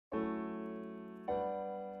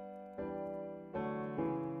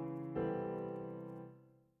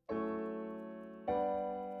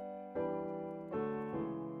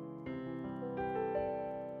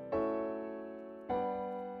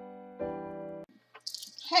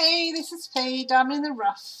Hey, this is Fee, Diamond in the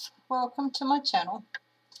Rough. Welcome to my channel.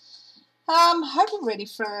 Hope you're ready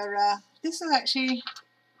for, this is actually,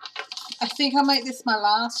 I think I'll make this my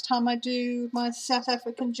last time I do my South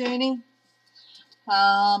African journey.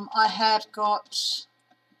 I have got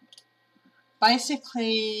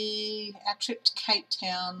basically our trip to Cape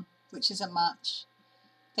Town, which isn't much,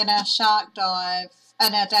 then our shark dive,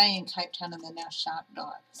 and our day in Cape Town, and then our shark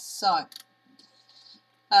dive. So,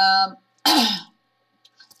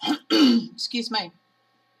 excuse me.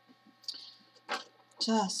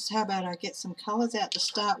 Just, how about I get some colours out to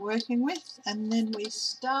start working with, and then we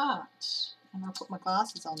start. And I'll put my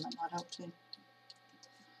glasses on, that might help too.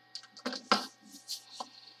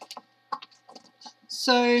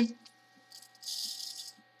 So,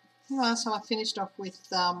 last time I finished off with,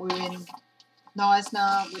 we were in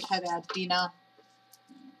Knysna, we'd had our dinner.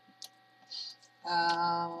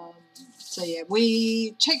 So yeah,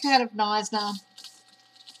 we checked out of Knysna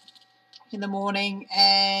in the morning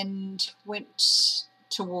and went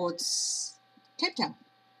towards Cape Town,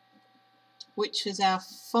 which was our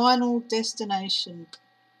final destination.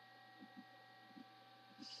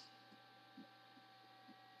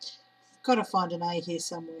 Got to find an A here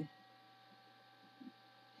somewhere.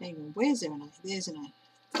 Hang on, where's there an A? There's an A.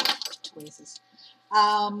 Tweezers.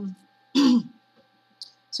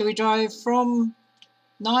 So we drove from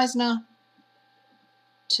Knysna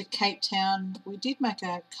to Cape Town. We did make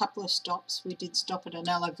a couple of stops. We did stop at an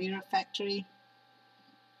aloe vera factory,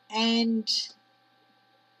 and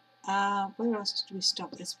where else did we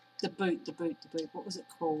stop? It's the boot. What was it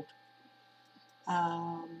called?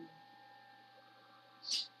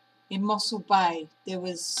 In Mossel Bay, there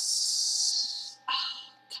was, I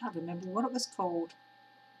can't remember what it was called.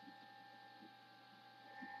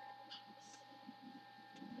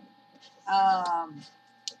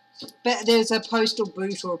 But there's a postal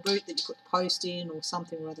boot, or a boot that you put the post in, or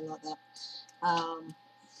something or other like that.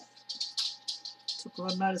 Took a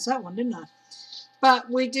lot of notice of that one, didn't I?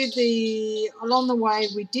 But we did along the way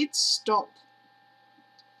we did stop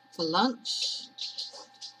for lunch.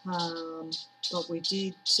 But we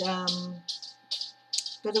did,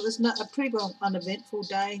 but it was not a pretty well uneventful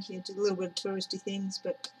day. You did a little bit of touristy things,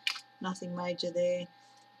 but nothing major there.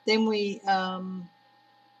 Then we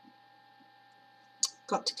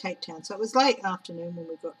got to Cape Town. So it was late afternoon when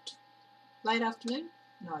we got,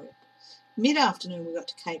 mid-afternoon we got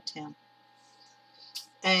to Cape Town.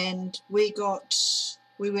 And once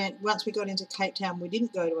we got into Cape Town, we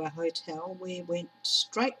didn't go to our hotel. We went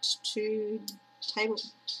straight to Table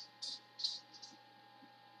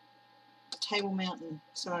Mountain,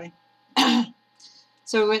 sorry.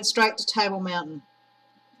 So we went straight to Table Mountain.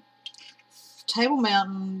 Table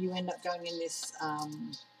Mountain, you end up going in this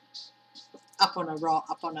up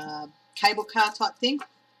on a cable car type thing.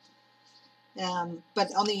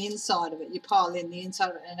 But on the inside of it, you pile in the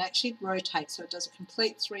inside of it, and it actually rotates, so it does a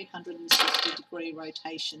complete 360-degree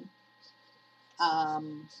rotation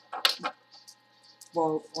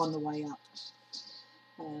while on the way up.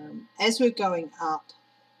 As we're going up,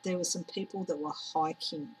 there were some people that were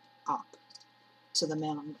hiking up to the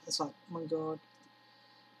mountain. It's like, oh my God.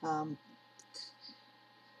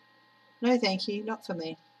 No thank you, not for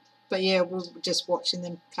me. But yeah, we were just watching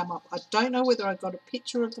them come up. I don't know whether I got a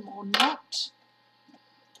picture of them or not.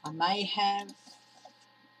 I may have.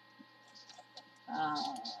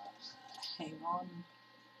 Hang on.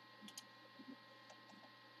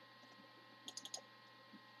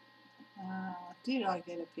 Did I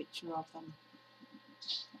get a picture of them?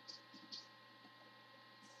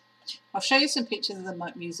 I'll show you some pictures of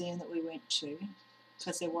the museum that we went to,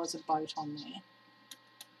 because there was a boat on there.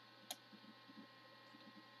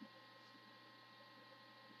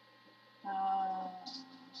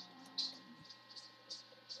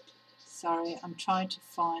 Sorry, I'm trying to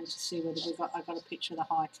see whether I got a picture of the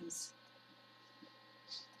hikers.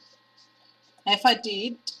 Now, if I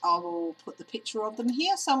did, I will put the picture of them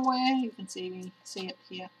here somewhere. You can see it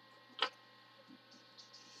here.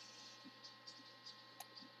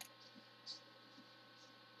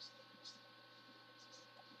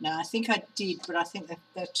 No, I think I did, but I think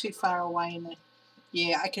they're too far away in the.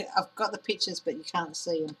 Yeah, I've got the pictures, but you can't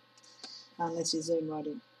see them unless you zoom right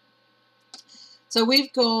in. So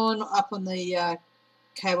we've gone up on the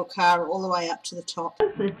cable car all the way up to the top.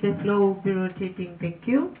 It's a slow will be rotating, thank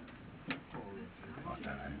you.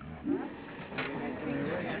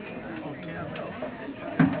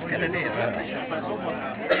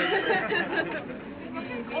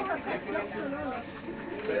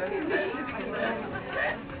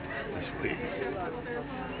 That's weird.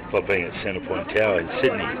 It's like being at Centrepoint Tower in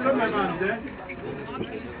Sydney.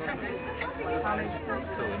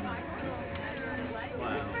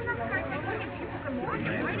 Wow.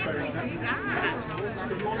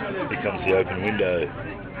 Here comes the open window.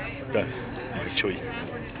 Don't. Chewy.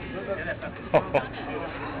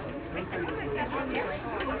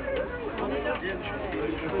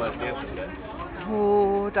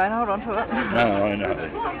 Oh, don't hold on to it. No, I know.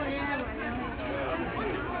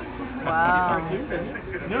 Wow.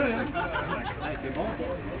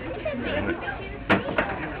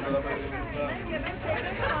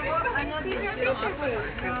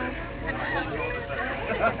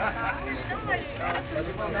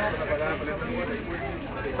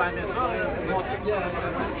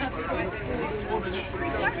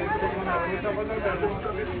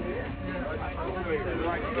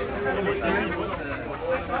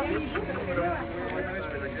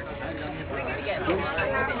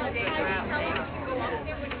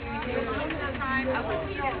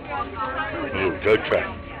 Little goat track.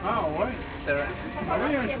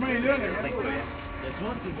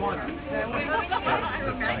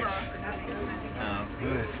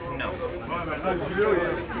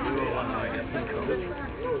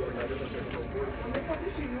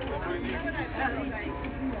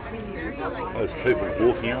 There's people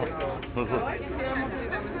walking up.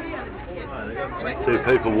 Two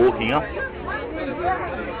people walking up.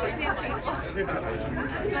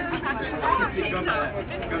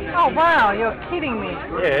 Oh wow, you're kidding me.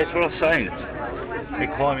 Yeah, that's what I was saying.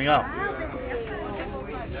 They're climbing up.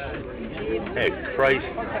 They're crazy. I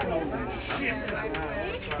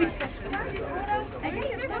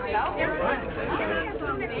think I'll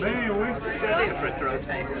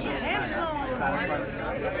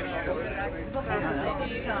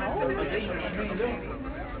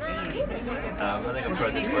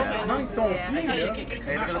throw this one out.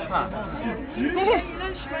 Hey, look at the park.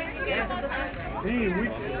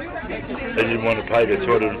 They didn't want to pay the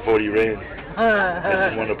 240 rand. They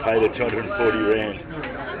didn't want to pay the 240 rand.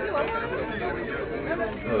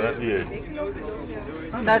 Oh, that's weird.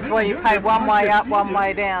 That's why you pay one way up, one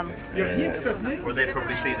way down. Yeah. Well, they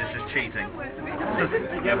probably see this as cheating.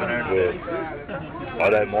 You haven't earned it. I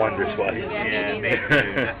don't mind this way. Yeah, me too,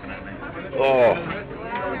 definitely. Oh,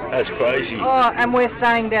 that's crazy. Oh, and we're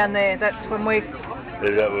staying down there. That's when we.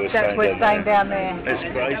 Is that what We're staying down there. That's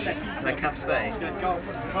crazy. They can't stay.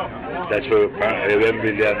 That's where apparently they haven't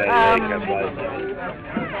been down there. They can't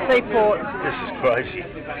stay. Seaport. This is crazy.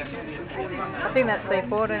 I think that's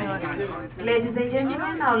Seaport anyway. Ladies and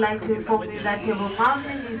gentlemen, I would like to inform you that Table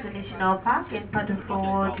Mountain is a national park and part of the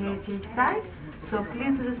World Heritage Site. So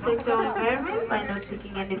please respect our environment by not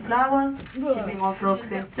picking any flowers, chipping off rocks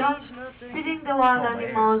and stones, feeding the wild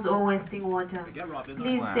animals or wasting water.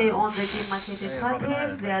 Please stay on the demarcated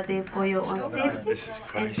pathways, they are there for your own safety,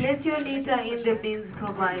 and place your litter in the bins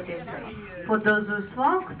provided. For those who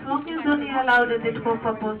smoke, smoking is only allowed at the top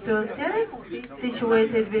of postal terrace,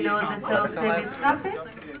 situated below the self-service cafe,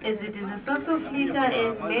 as it is a source of litter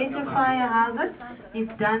and major fire hazard if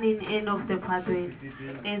done in any of the pathways.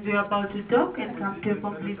 As we are about to dock and come to a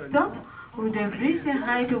complete stop, we would have reached a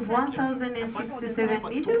height of 1,067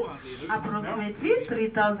 meters, approximately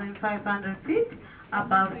 3,500 feet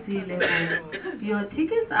above sea level. Your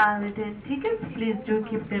tickets are return tickets. Please do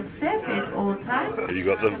keep them safe at all times. Have you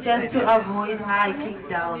got them? Just to avoid hiking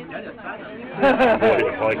down.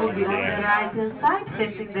 Avoid We'll be hiking on the down. right hand side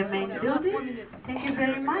facing the main building. Thank you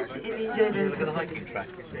very much and enjoy the Look at the hiking track.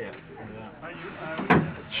 Yeah.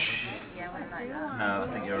 No, I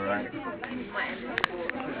think you're right.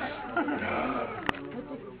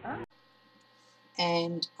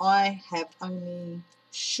 And I have only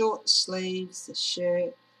short sleeves, the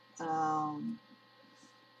shirt,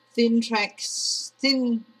 thin tracks,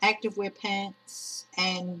 thin activewear pants,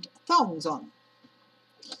 and thongs on.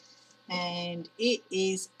 And it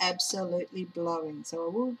is absolutely blowing. So I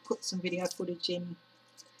will put some video footage in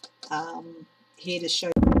here to show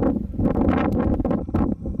you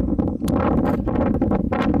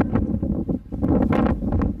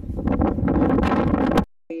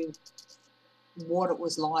what it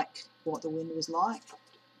was like, what the wind was like.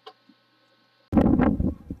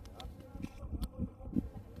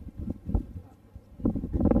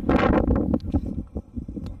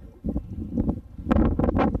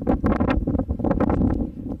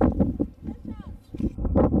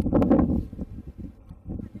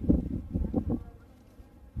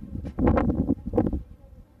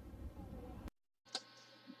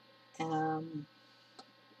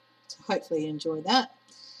 So hopefully you enjoy that.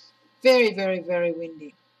 Very, very, very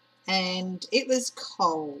windy. And it was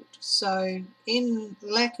cold. So in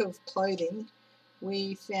lack of clothing,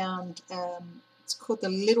 we found, it's called the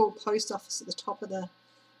little post office at the top of the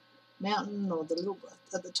mountain, or the little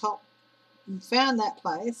at the top. We found that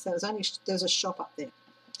place. There was a shop up there.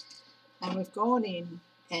 And we've gone in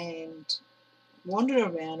and wandered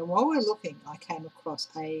around, and while we were looking, I came across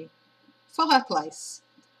a fireplace.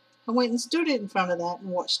 I went and stood in front of that and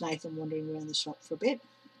watched Nathan wandering around the shop for a bit.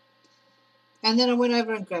 And then I went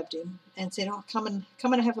over and grabbed him and said, "Oh, come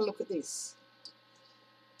and have a look at this."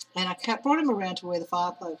 And I brought him around to where the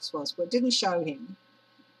fireplace was, but didn't show him.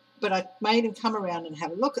 But I made him come around and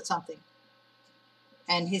have a look at something.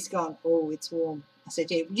 And he's gone, "Oh, it's warm." I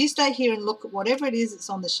said, "Yeah, you stay here and look at whatever it is that's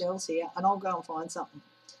on the shelves here, and I'll go and find something."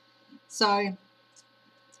 So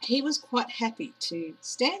he was quite happy to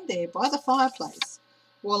stand there by the fireplace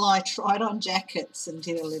while I tried on jackets and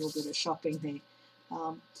did a little bit of shopping there.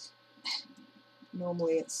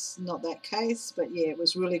 Normally it's not that case, but yeah, it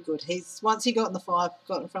was really good. Once he got in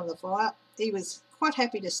front of the fire, he was quite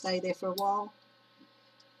happy to stay there for a while,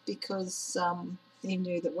 because he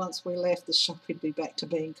knew that once we left the shop, he'd be back to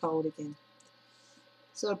being cold again.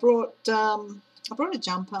 So I brought a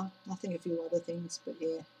jumper, I think a few other things, but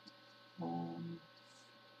yeah,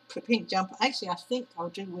 pink jumper. Actually, I think I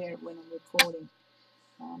do wear it when I'm recording.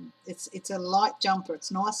 It's a light jumper.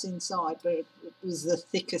 It's nice inside, but it was the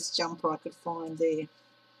thickest jumper I could find there.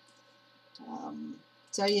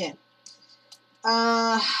 So yeah,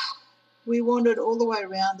 we wandered all the way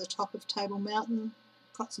around the top of Table Mountain.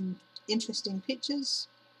 Got some interesting pictures.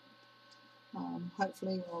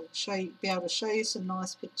 Hopefully I'll be able to show you some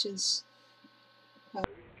nice pictures.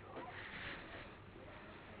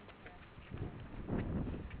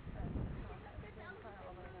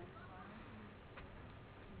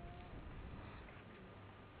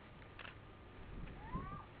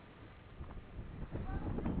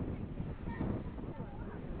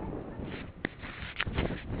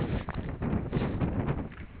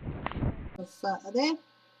 There.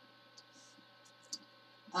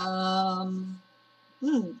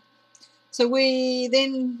 So we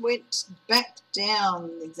then went back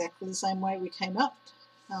down exactly the same way we came up,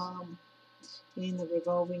 in the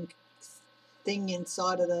revolving thing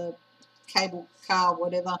inside of the cable car,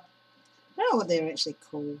 whatever. I don't know what they're actually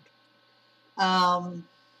called.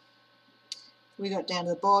 We got down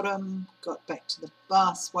to the bottom, got back to the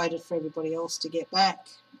bus, waited for everybody else to get back,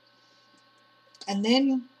 and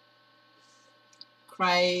then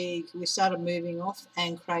we started moving off,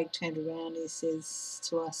 and Craig turned around and he says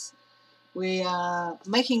to us, "We are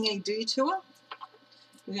making a detour.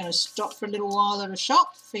 We're going to stop for a little while at a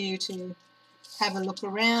shop for you to have a look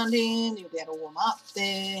around in. You'll be able to warm up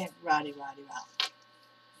there, righty.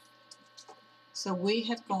 So we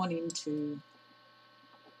have gone into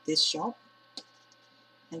this shop,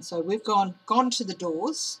 and so we've gone to the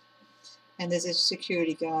doors, and there's a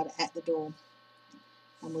security guard at the door,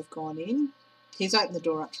 and we've gone in. He's opened the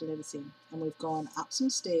door up to let us in, and we've gone up some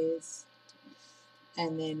stairs,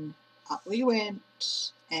 and then up we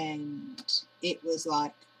went, and it was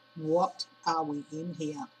like, what are we in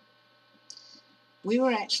here? We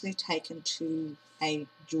were actually taken to a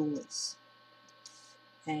jeweller's,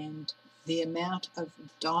 and the amount of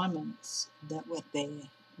diamonds that were there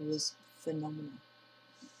was phenomenal.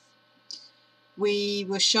 We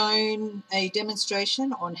were shown a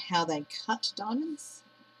demonstration on how they cut diamonds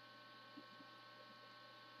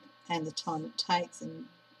and the time it takes and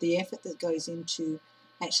the effort that goes into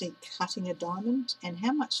actually cutting a diamond, and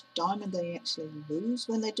how much diamond they actually lose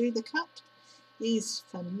when they do the cut is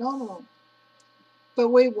phenomenal. But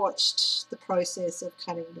we watched the process of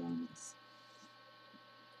cutting diamonds.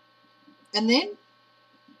 And then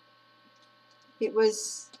it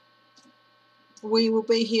was, we will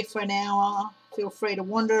be here for an hour. Feel free to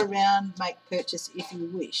wander around, make purchase if you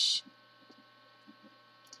wish.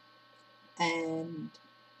 And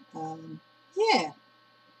yeah,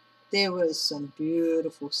 there was some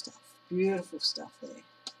beautiful stuff there.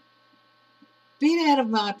 Bit out of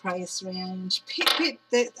my price range.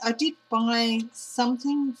 That I did buy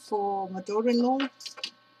something for my daughter-in-law.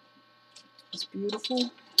 It's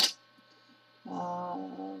beautiful.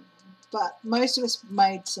 But most of us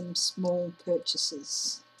made some small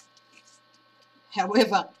purchases.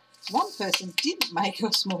 However, one person didn't make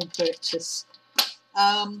a small purchase,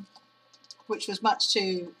 which was much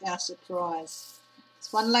to our surprise.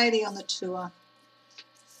 It's one lady on the tour.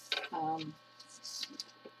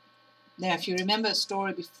 Now, if you remember a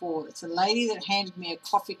story before, it's a lady that handed me a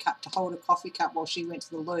coffee cup to hold a coffee cup while she went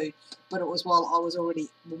to the loo, but it was while I was already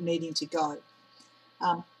needing to go.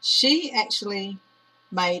 She actually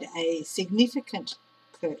made a significant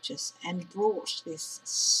purchase and brought this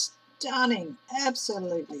stunning,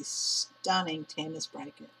 absolutely stunning tennis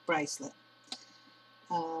bracelet,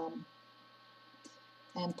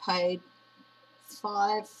 and paid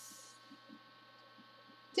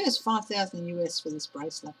 $5,000 US for this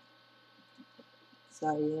bracelet.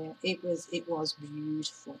 So yeah, it was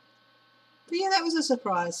beautiful. But yeah, that was a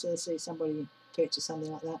surprise to see somebody purchase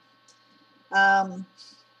something like that.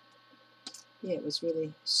 Yeah, it was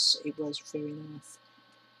very nice.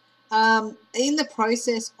 In the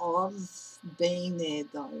process of being there,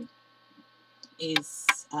 though, is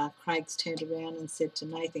Craig's turned around and said to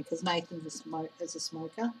Nathan, because Nathan is a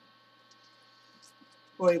smoker,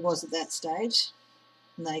 or he was at that stage.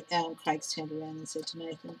 Craig's turned around and said to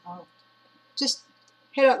Nathan, "Oh, just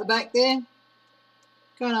head up the back there,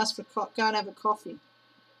 go and ask for go and have a coffee."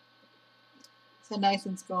 So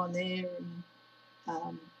Nathan's gone there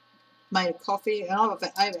and made a coffee, and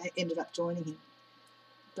I ended up joining him,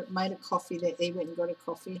 but made a coffee there. He went and got a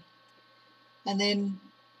coffee, and then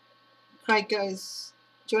Craig goes,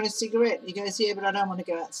 "Do you want a cigarette?" He goes, "Yeah, but I don't want to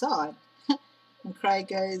go outside." And Craig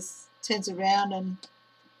turns around, and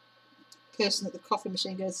the person at the coffee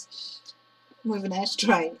machine goes, "Move an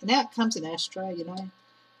ashtray," and out comes an ashtray, you know.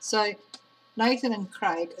 So Nathan and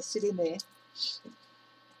Craig are sitting there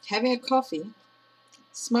having a coffee,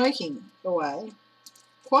 smoking away,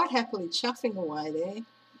 quite happily chuffing away there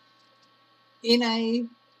in a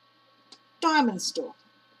diamond store.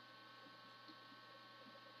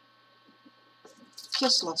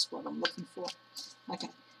 Just lost what I'm looking for. Okay,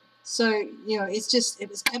 so you know, it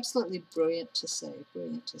was absolutely brilliant to see.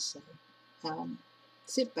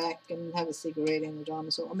 Sit back and have a cigarette in a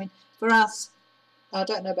diamond store. I mean, for us, I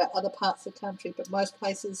don't know about other parts of the country, but most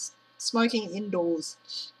places smoking indoors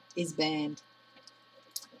is banned.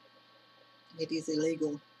 It is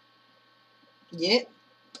illegal. Yet,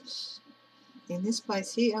 in this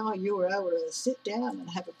place here, you were able to sit down and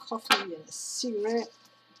have a coffee and a cigarette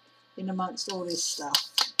in amongst all this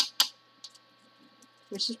stuff,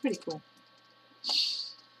 which is pretty cool.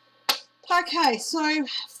 Okay, so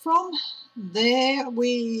from there,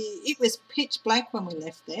 it was pitch black when we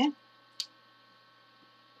left there.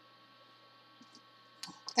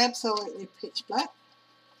 Absolutely pitch black.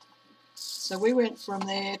 So we went from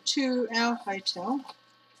there to our hotel,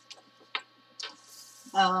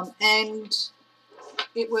 and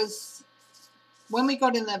it was when we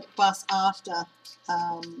got in the bus after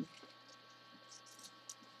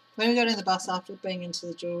being into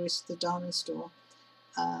the diamond store.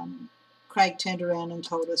 Craig turned around and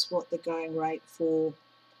told us what the going rate for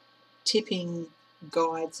tipping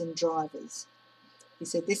guides and drivers. He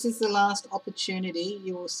said, "This is the last opportunity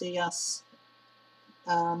you will see us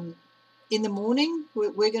in the morning.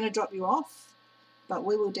 We're going to drop you off, but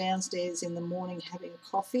we will downstairs in the morning having a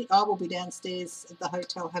coffee. I will be downstairs at the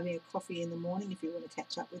hotel having a coffee in the morning if you want to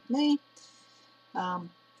catch up with me. But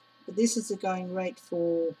this is the going rate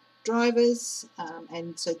for drivers,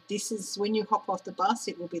 and so this is when you hop off the bus,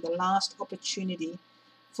 it will be the last opportunity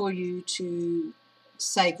for you to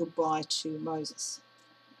say goodbye to Moses,"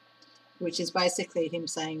 which is basically him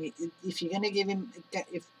saying, if you're going to give him,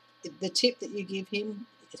 if the tip that you give him,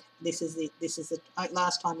 this is the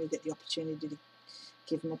last time you get the opportunity to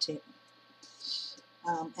give him a tip,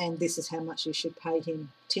 and this is how much you should pay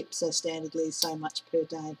him. Tips are standardly so much per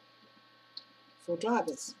day for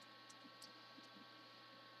drivers.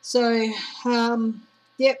 So,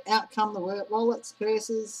 yep, out come the wallets,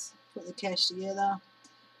 purses, put the cash together.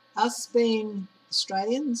 Us being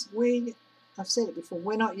Australians, I've said it before,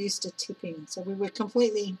 we're not used to tipping, so we're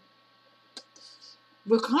kind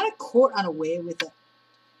of caught unaware with it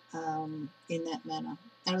in that manner.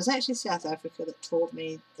 And it was actually South Africa that taught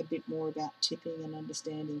me a bit more about tipping and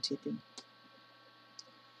understanding tipping.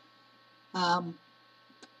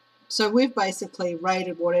 So we've basically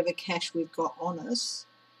rated whatever cash we've got on us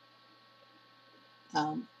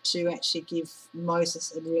to actually give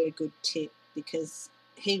Moses a really good tip, because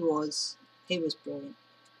he was brilliant.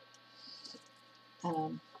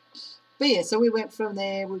 But yeah, so we went from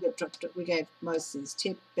there. We gave Moses his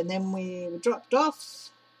tip, and then we were dropped off.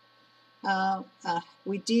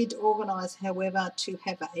 We did organise, however, to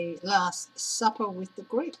have a last supper with the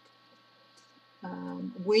group.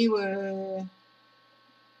 We were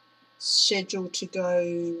scheduled to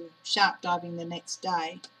go shark diving the next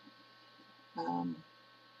day.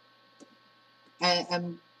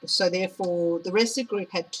 And so therefore the rest of the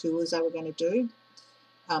group had tours they were going to do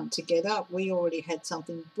together. We already had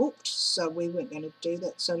something booked, so we weren't going to do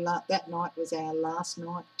that. So that night was our last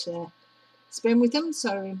night to spend with them,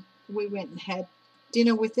 so we went and had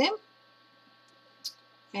dinner with them.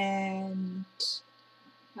 And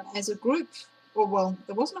as a group, or well,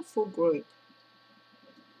 it wasn't a full group.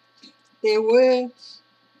 There were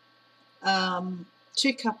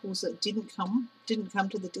two couples that didn't come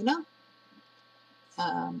to the dinner.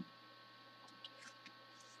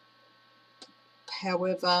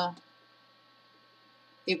 However,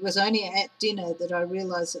 it was only at dinner that I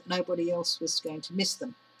realised that nobody else was going to miss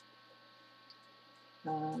them.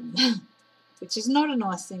 which is not a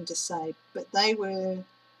nice thing to say, but they were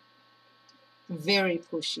very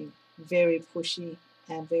pushy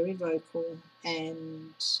and very vocal,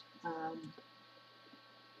 and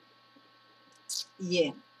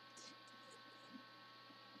yeah,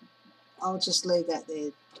 I'll just leave that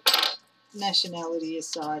there. Nationality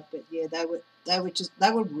aside, but yeah, they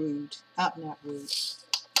were rude, up and out rude,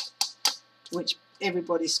 which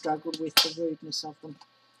everybody struggled with the rudeness of them.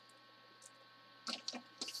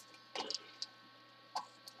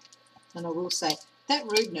 And I will say that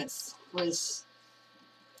rudeness was,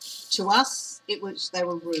 to us, they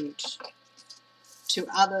were rude. To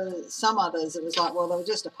some others, it was like, well, they were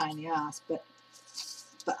just a pain in the ass. But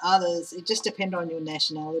others, it just depended on your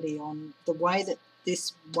nationality, on the way that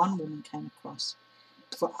this one woman came across.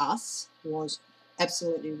 For us, was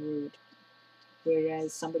absolutely rude.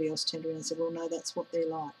 Whereas somebody else turned around and said, well, no, that's what they're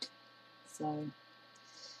like. So,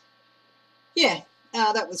 yeah.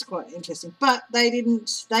 That was quite interesting. But they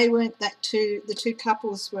weren't that two. The two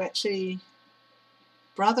couples were actually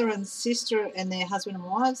brother and sister and their husband and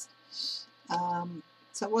wives.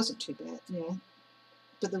 So it wasn't too bad, you know.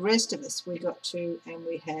 But the rest of us, we got to, and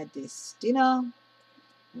we had this dinner.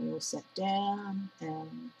 And we all sat down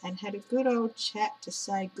and had a good old chat to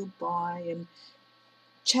say goodbye, and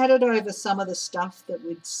chatted over some of the stuff that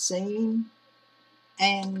we'd seen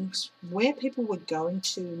and where people were going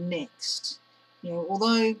to next. You know,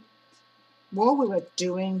 although while we were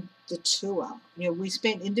doing the tour, you know, we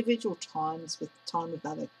spent individual time with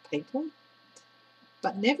other people,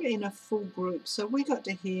 but never in a full group. So we got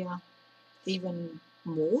to hear even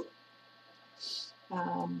more.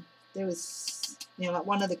 There was, you know, like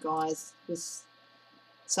one of the guys was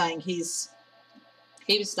saying he was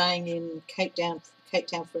staying in Cape Town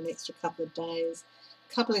for an extra couple of days.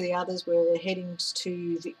 A couple of the others were heading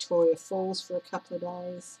to Victoria Falls for a couple of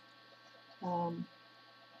days.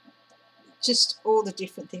 Just all the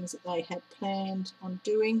different things that they had planned on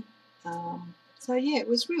doing. So yeah, it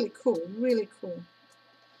was really cool, really cool.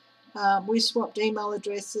 We swapped email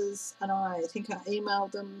addresses, and I think I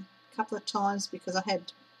emailed them a couple of times because I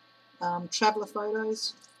had traveller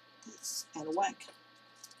photos. It's out of whack.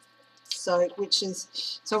 So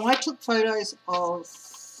I took photos of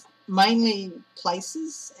mainly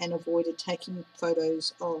places and avoided taking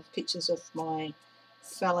photos of pictures of my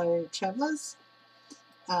fellow travellers,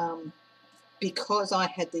 because I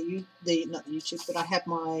had not YouTube, but I had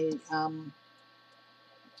my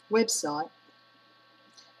website.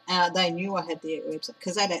 They knew I had the website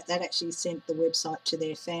because they'd actually sent the website to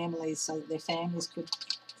their families so that their families could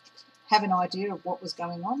have an idea of what was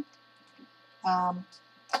going on.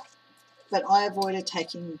 But I avoided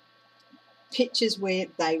taking pictures where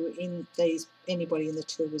they were in anybody in the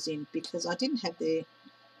tour was in, because I didn't have their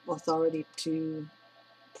authority to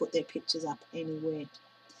put their pictures up anywhere.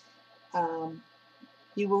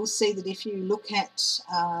 You will see that if you look at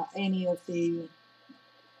any of the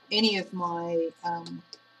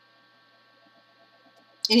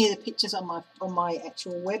pictures on my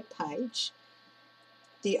actual web page,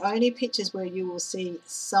 the only pictures where you will see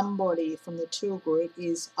somebody from the tour group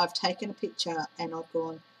is I've taken a picture and I've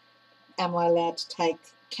gone, am I allowed to take,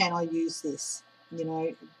 can I use this? You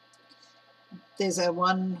know, there's a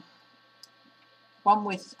one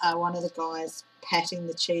with one of the guys patting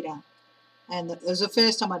the cheetah, and it was the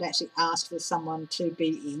first time I'd actually asked for someone to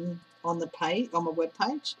be in on the page, on my web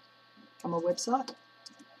page, on my website.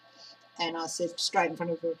 And I said straight in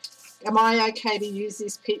front of her, am I okay to use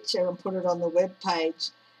this picture and put it on the web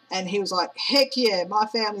page? And he was like, heck yeah, my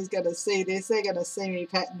family's going to see this. They're going to see me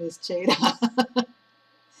patting this cheetah.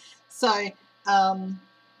 So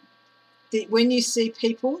when you see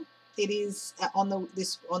people, it is on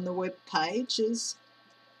the web pages.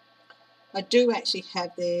 I do actually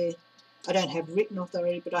have I don't have written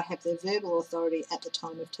authority, but I have their verbal authority at the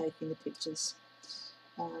time of taking the pictures.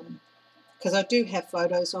 Because I do have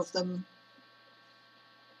photos of them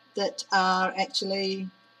that are actually,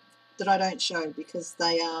 that I don't show because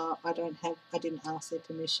I didn't ask their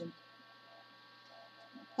permission.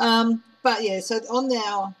 But yeah, so on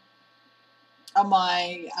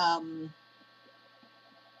my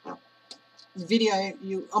video,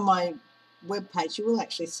 on my web page, you will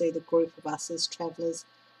actually see the group of us as travellers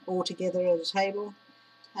all together at a table,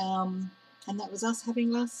 and that was us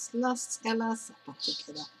having our last supper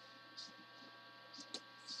together.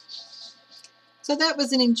 So that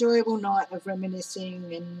was an enjoyable night of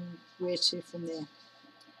reminiscing, and where to from there.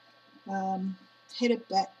 Headed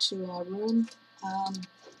back to our room.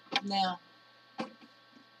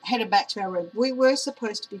 We were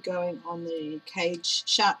supposed to be going on the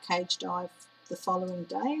shark cage dive the following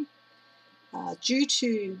day, Due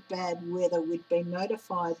to bad weather, we'd been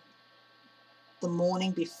notified the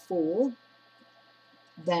morning before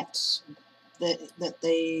that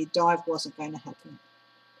the dive wasn't going to happen.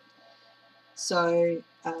 So,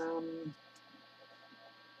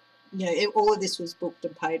 you know, all of this was booked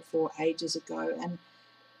and paid for ages ago, and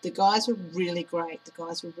the guys were really great. The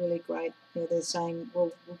guys were really great. You know, they're saying,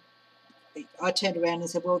 well, I turned around and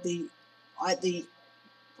said, well,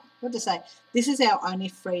 what to say? This is our only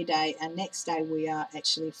free day, and next day we are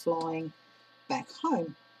actually flying back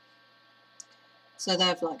home. So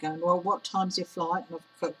they've like going, well, what time's your flight? And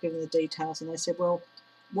I've got given the details, and they said, well,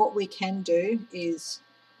 what we can do is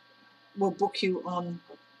we'll book you on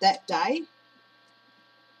that day,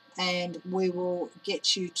 and we will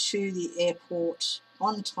get you to the airport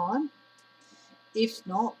on time. If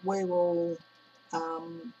not, we will,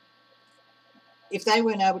 if they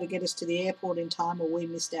weren't able to get us to the airport in time or we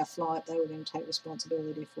missed our flight, they were going to take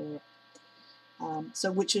responsibility for it.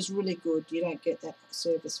 So which was really good. You don't get that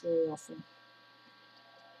service very often.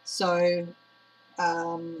 So,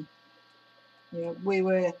 you know, we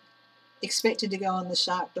were expected to go on the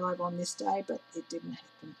shark dive on this day, but it didn't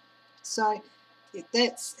happen. So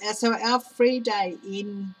so our free day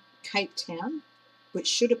in Cape Town, which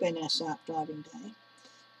should have been our shark diving day,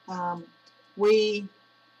 we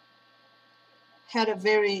had a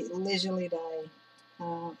very leisurely day.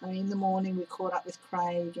 In the morning we caught up with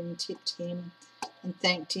Craig and tipped him and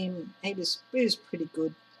thanked him. He was pretty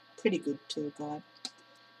good tour guide.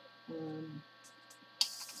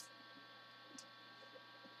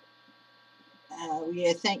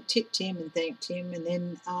 Tipped him and thanked him, and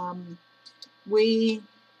then we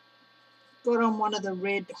got on one of the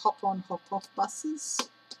red hop-on, hop-off buses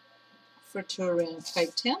for a tour around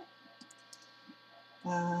Cape Town,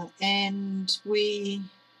 and we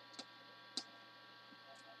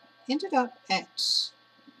ended up at,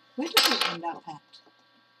 where did we end up at?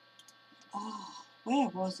 Oh, where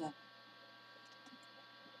was it?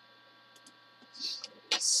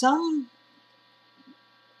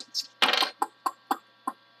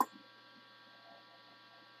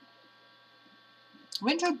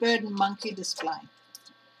 Went to a bird and monkey display,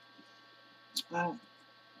 and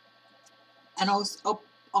I'll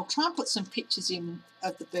try and put some pictures in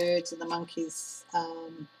of the birds and the monkeys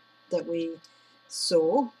that we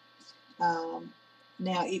saw.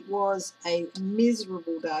 Now it was a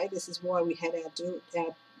miserable day. This is why we had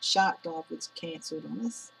our shark dive was cancelled on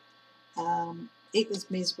us. It was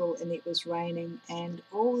miserable and it was raining, and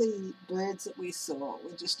all the birds that we saw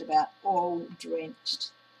were just about all drenched,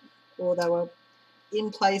 or they were in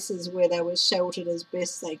places where they were sheltered as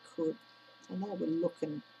best they could, and they were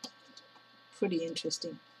looking pretty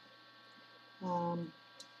interesting.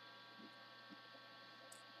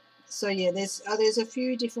 So yeah, there's a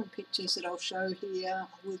few different pictures that I'll show here.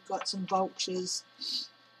 We've got some vultures.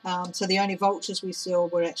 So the only vultures we saw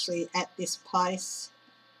were actually at this place.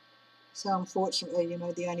 So unfortunately, you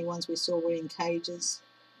know, the only ones we saw were in cages.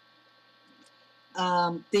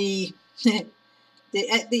 At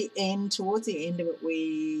the end, towards the end of it,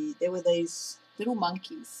 there were these little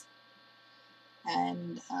monkeys,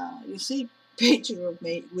 and you'll see a picture of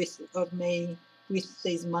me with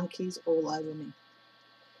these monkeys all over me.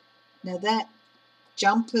 Now that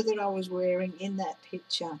jumper that I was wearing in that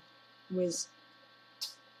picture was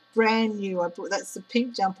brand new. That's the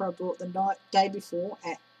pink jumper I bought the day before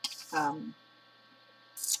at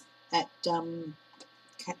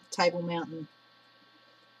Table Mountain.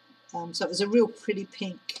 So it was a real pretty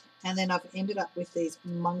pink, and then I've ended up with these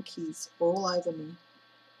monkeys all over me,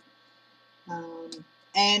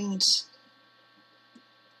 and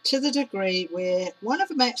to the degree where one of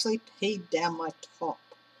them actually peed down my top.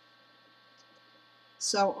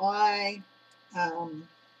 So I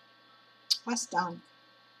stunk,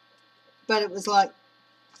 but it was like,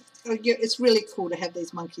 it's really cool to have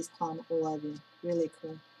these monkeys climb all over you. Really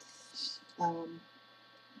cool.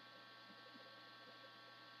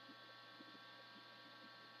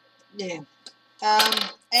 Yeah,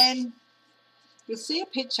 and you'll see a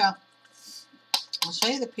picture. I'll show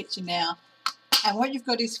you the picture now. And what you've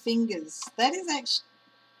got is fingers. That is actually,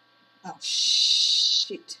 oh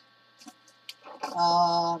shit.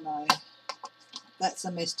 Oh no, that's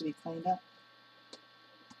a mess to be cleaned up.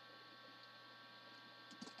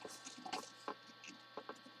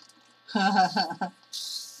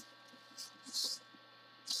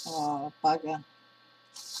 Oh, bugger.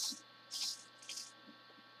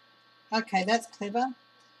 Okay, that's clever.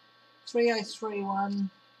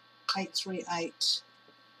 3031838.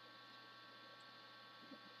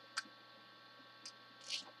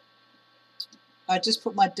 I just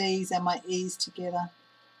put my D's and my E's together,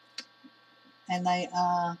 and they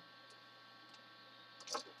are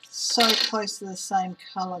so close to the same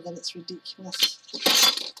colour that it's ridiculous.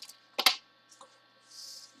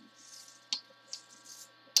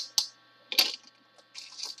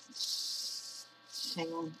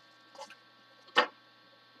 Hang on.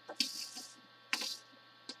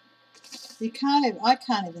 You can't even, I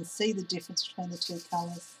can't even see the difference between the two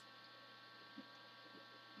colours.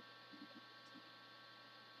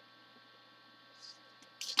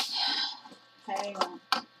 Hang on.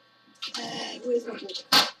 Where's my book?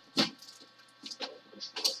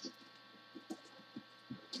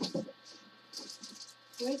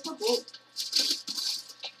 Where's my book?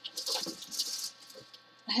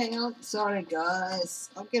 Hang on. Sorry, guys.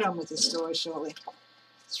 I'll get on with this story shortly.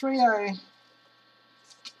 30.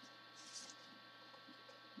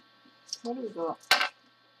 What have we got?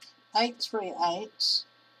 838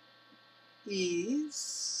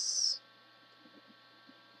 is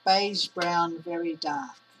beige brown, very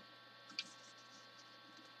dark.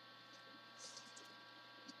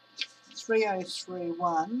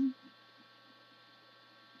 3031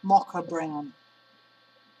 mocha brown.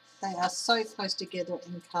 They are so close together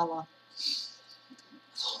in colour.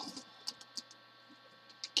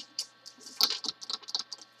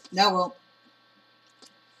 No, well,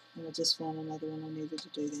 I just found another one I needed to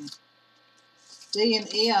do there. D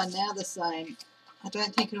and E are now the same. I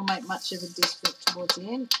don't think it'll make much of a difference towards the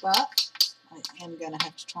end, but I am going to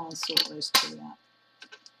have to try and sort those two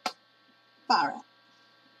out. Far out.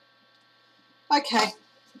 Okay.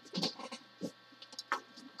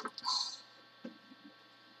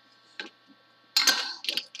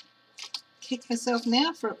 Kick myself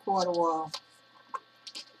now for quite a while.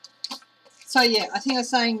 So yeah, I think I was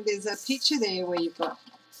saying there's a picture there where you've got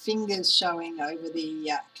fingers showing over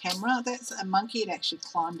the camera. That's a monkey that actually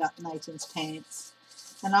climbed up Nathan's pants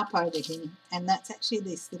and up over him, and that's actually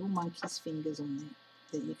this little monkey's fingers on there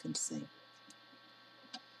that you can see.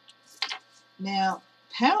 Now,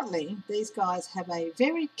 apparently these guys have a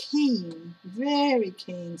very keen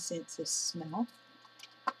sense of smell.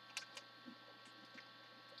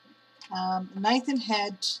 Nathan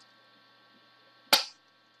had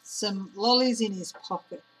some lollies in his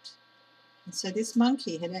pocket, and so this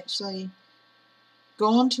monkey had actually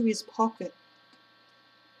gone to his pocket,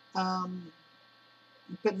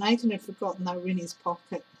 but Nathan had forgotten they were in his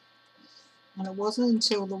pocket, and it wasn't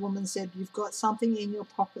until the woman said, "You've got something in your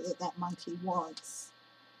pocket that monkey wants,"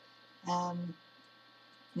 and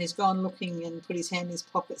he's gone looking and put his hand in his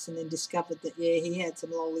pockets and then discovered that, yeah, he had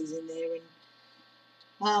some lollies in there,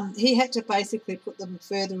 and he had to basically put them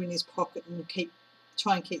further in his pocket and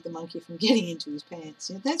try and keep the monkey from getting into his pants.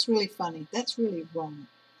 Yeah, that's really funny. That's really wrong.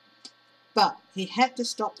 But he had to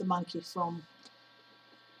stop the monkey from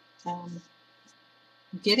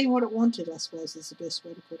getting what it wanted, I suppose is the best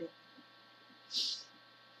way to put it.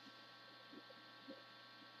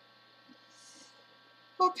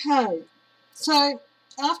 Okay, so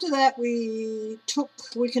after that we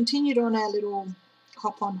continued on our little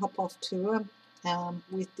hop on hop off tour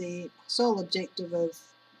with the sole objective of,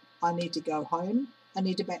 I need to go home, I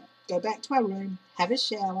need to go back to our room, have a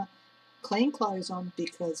shower, clean clothes on,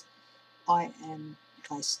 because I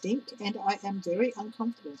stink and I am very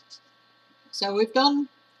uncomfortable. So we've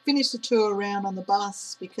finished the tour around on the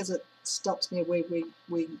bus because it stops near where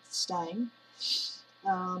we're staying.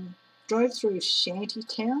 Drove through shanty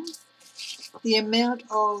town. The amount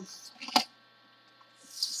of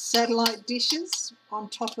satellite dishes on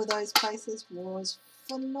top of those places was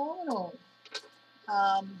phenomenal.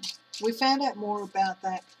 We found out more about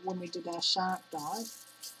that when we did our shark dive,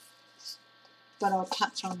 but I'll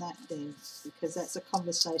touch on that then, because that's a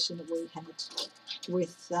conversation that we had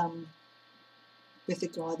with the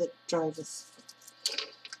guy that drove us.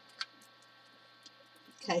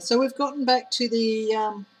 Okay, so we've gotten back to the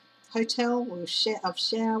hotel. I've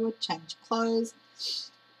showered, changed clothes,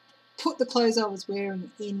 put the clothes I was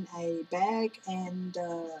wearing in a bag and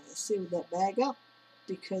sealed that bag up,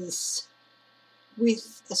 because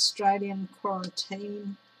with Australian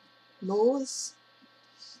quarantine laws,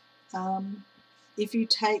 if you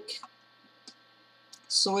take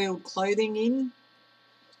soiled clothing in,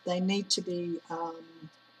 they need to be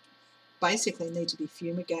basically need to be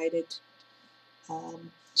fumigated,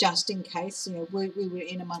 just in case. You know, we were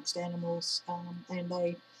in amongst animals, and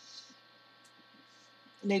they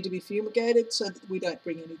need to be fumigated so that we don't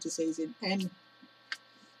bring any disease in. And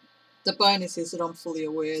the bonus is that I'm fully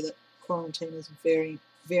aware that quarantine is very,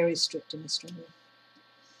 very strict in Australia.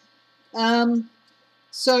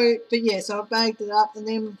 But yeah, so I bagged it up and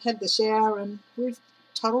then had the shower, and we've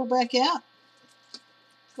toddled back out,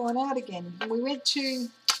 gone out again. We went to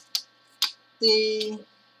the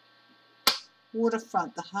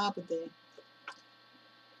waterfront, the harbour there,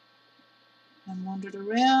 and wandered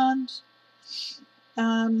around.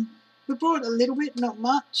 We brought a little bit, not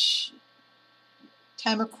much.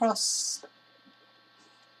 Came across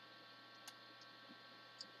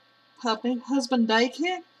husband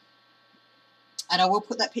daycare, and I will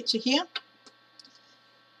put that picture here.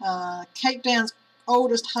 Cape Town's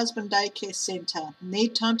oldest husband daycare centre.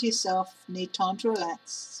 Need time to yourself, need time to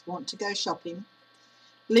relax, want to go shopping.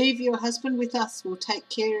 Leave your husband with us, we'll take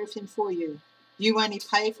care of him for you. You only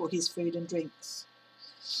pay for his food and drinks.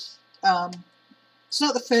 It's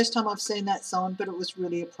not the first time I've seen that sign, but it was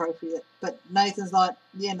really appropriate. But Nathan's like,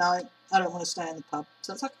 yeah, no, I don't want to stay in the pub.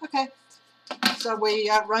 So it's like, okay. So we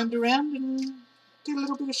roamed around and did a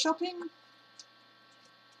little bit of shopping.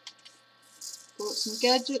 Bought some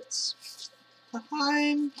gadgets for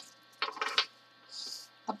home.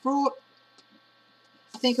 I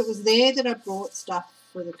think it was there that I brought stuff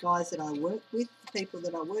for the guys that I work with, the people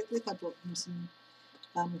that I work with. I brought them some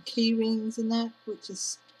key rings and that, which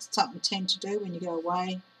is something I tend to do when you go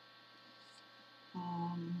away.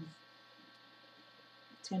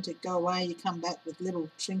 Tend to go away, you come back with little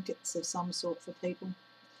trinkets of some sort for people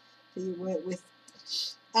that you work with.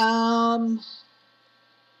 Yeah,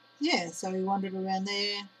 so we wandered around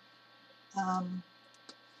there. And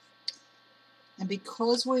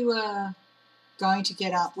because we were going to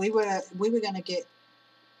get up, we were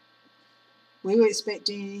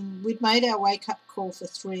expecting, we'd made our wake up call for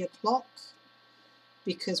 3 o'clock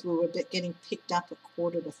because we were getting picked up at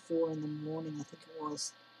 3:45 in the morning, I think it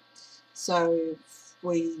was. So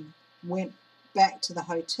we went back to the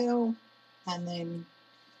hotel and then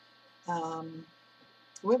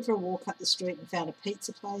went for a walk up the street and found a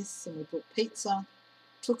pizza place, and we bought pizza,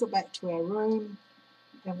 took it back to our room,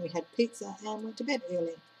 and we had pizza and went to bed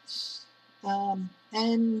early.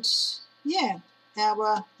 And yeah,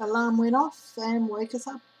 our alarm went off and woke us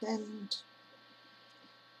up, and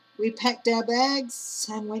we packed our bags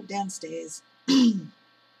and went downstairs.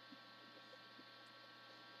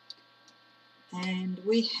 And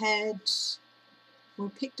we were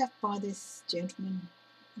picked up by this gentleman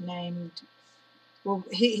named, well,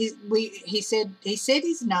 he said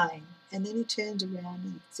his name, and then he turned around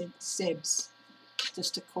and said Sebs,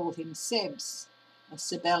 just to call him Sebs, or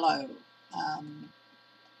Sebello.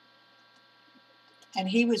 And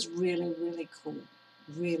he was really, really cool,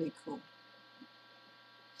 really cool.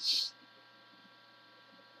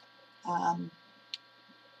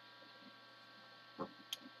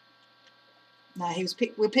 No,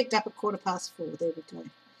 we picked up at 4:15. There we go.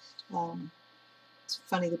 It's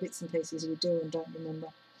funny the bits and pieces you do and don't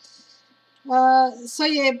remember. So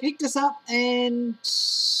yeah, picked us up and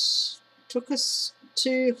took us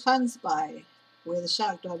to Hans Bay, where the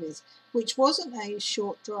shark dive is, which wasn't a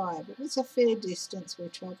short drive. It was a fair distance we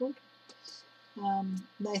travelled.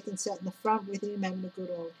 Nathan sat in the front with him, having a good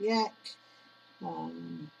old yak. We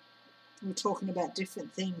were talking about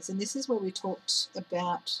different things, and this is where we talked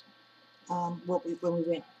about when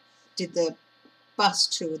we did the bus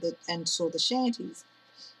tour and saw the shanties.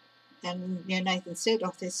 And Nathan said,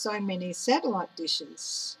 "Oh, there's so many satellite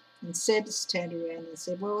dishes." And Sebs turned around and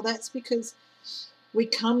said, "Well, that's because we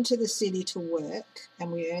come to the city to work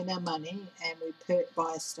and we earn our money and we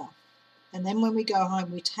buy stuff. And then when we go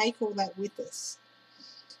home, we take all that with us.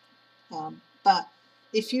 But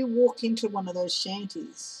if you walk into one of those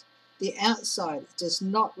shanties, the outside does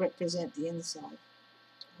not represent the inside."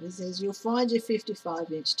 He says, "You'll find your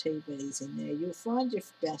 55-inch TVs in there. You'll find your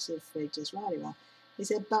massive fridges, right?" He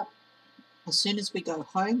said, "But as soon as we go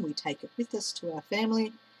home, we take it with us to our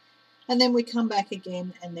family, and then we come back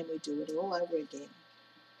again, and then we do it all over again.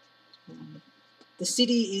 The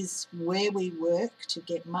city is where we work to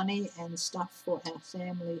get money and stuff for our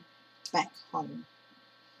family back home.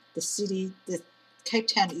 The Cape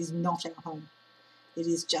Town is not our home. It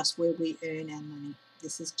is just where we earn our money.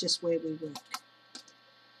 This is just where we work."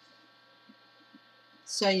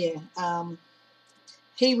 So yeah,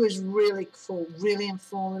 he was really cool, really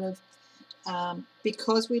informative.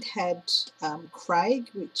 Because we'd had Craig,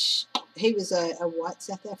 which he was a white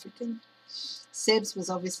South African. Sebs was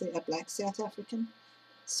obviously a black South African.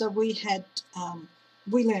 So we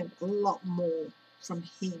learned a lot more from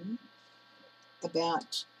him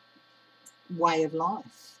about way of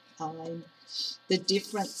life. The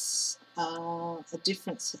difference of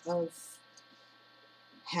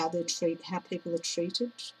how people are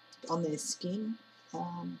treated on their skin.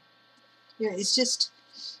 It's just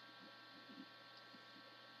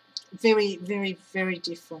very, very, very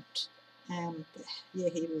different. But yeah,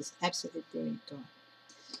 he was absolutely brilliant guy.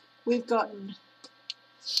 We got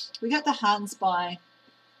the Hans by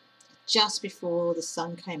just before the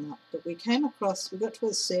sun came up, but we got to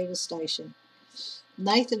a service station.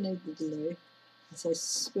 Nathan needed the loo, And so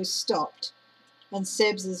we stopped, and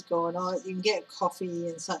Seb's has gone, oh, you can get coffee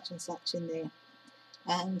and such in there.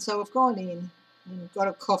 And so we've gone in and got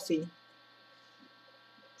a coffee,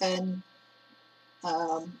 and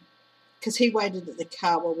because he waited at the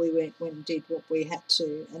car while we went and did what we had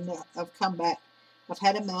to, and I've come back, I've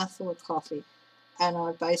had a mouthful of coffee, and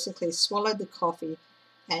I basically swallowed the coffee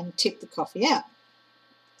and tipped the coffee out.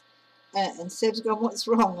 And Seb's gone, what's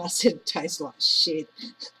wrong? I said, it tastes like shit.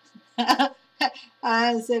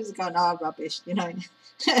 And Seb's gone, oh, rubbish, you know.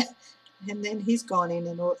 And then he's gone in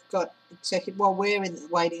and got, so while we're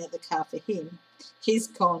waiting at the car for him, he's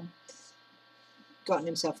gotten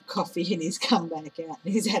himself a coffee, and he's come back out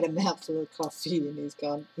and he's had a mouthful of coffee,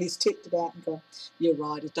 and he's tipped it out and gone, you're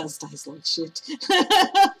right, it does taste like shit.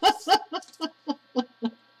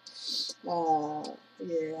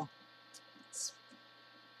 Yeah.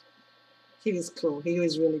 He was cool. He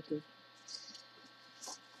was really good.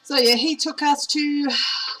 So yeah, he took us to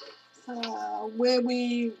where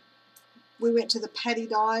we went to the Paddy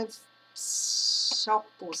Dive shop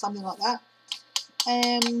or something like that,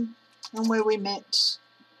 and where we met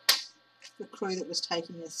the crew that was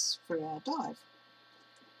taking us for our dive.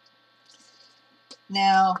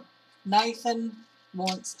 Now, Nathan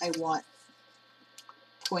wants a white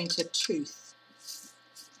pointer tooth.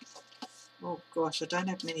 Oh gosh, I don't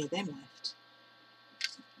have many of them left.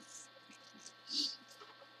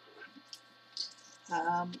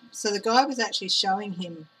 So the guy was actually showing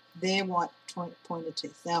him their white pointer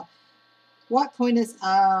teeth. Now, white pointers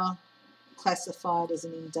are classified as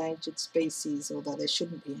an endangered species, although there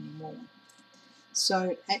shouldn't be anymore.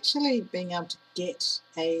 So actually being able to get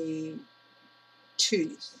a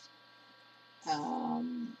tooth,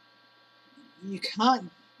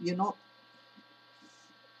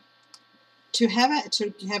 to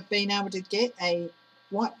have been able to get a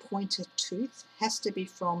white pointer tooth has to be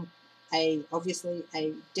from obviously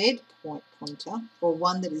a dead white pointer, or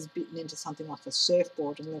one that is bitten into something like a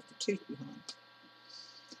surfboard and left the tooth behind.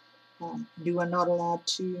 You are not allowed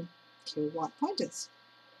to kill white pointers.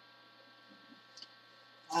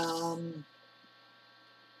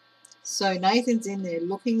 So Nathan's in there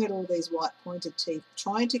looking at all these white pointed teeth,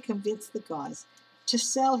 trying to convince the guys to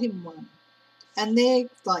sell him one, and they're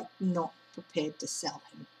like not prepared to sell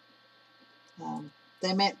him.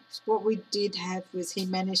 What we did have was he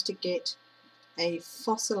managed to get a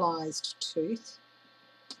fossilized tooth,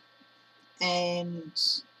 and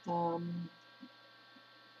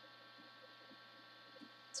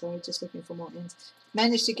sorry, just looking for more ends.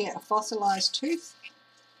 Managed to get a fossilized tooth.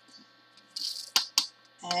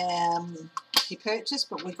 He purchased,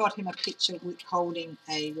 but we got him a picture with holding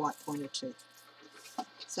a white pointer tooth,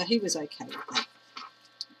 so he was okay with that.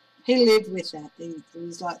 He lived with that. He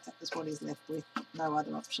was like, that was what he's left with, no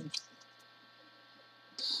other option.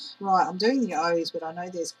 Right, I'm doing the O's, but I know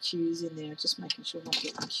there's Q's in there. Just making sure I'm not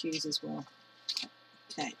getting Q's as well.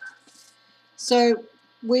 Okay, so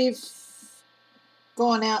we've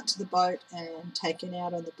gone out to the boat and taken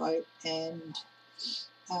out on the boat, and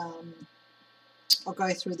I'll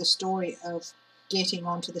go through the story of getting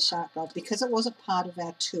onto the shark dive because it wasn't part of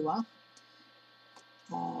our tour.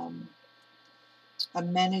 I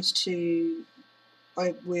managed to,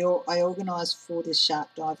 I organised for this shark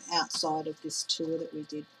dive outside of this tour that we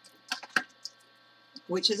did,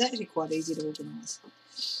 which is actually quite easy to organise.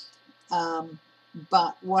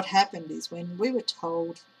 But what happened is when we were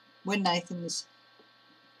told, when Nathan was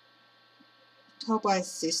told by his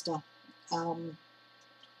sister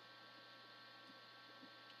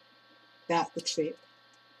about the trip,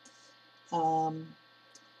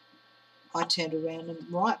 I turned around and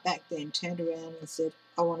right back then turned around and said,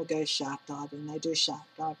 I want to go shark diving. They do shark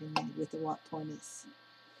diving there with the white pointers.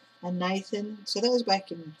 And Nathan, so that was back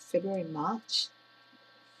in February, March,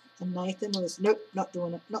 and Nathan was, nope, not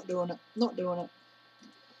doing it, not doing it, not doing it.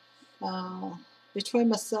 Between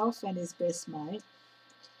myself and his best mate,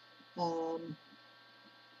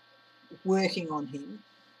 working on him,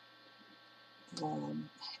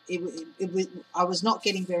 I was not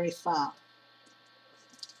getting very far.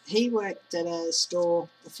 He worked at a store,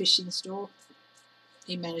 a fishing store.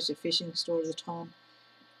 He managed a fishing store at the time,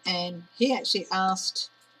 and he actually asked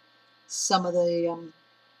some of the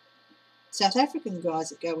South African guys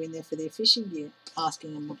that go in there for their fishing gear,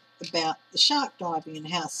 asking them about the shark diving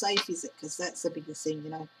and how safe is it, because that's the biggest thing, you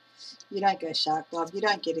know. You don't go shark dive, you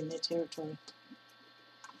don't get in their territory.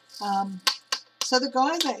 So the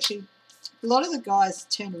guys actually, a lot of the guys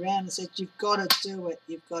turned around and said, you've got to do it,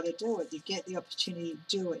 you've got to do it. You get the opportunity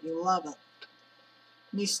to do it, you'll love it.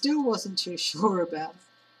 And he still wasn't too sure about it.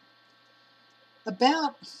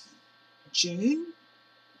 About June,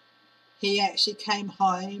 he actually came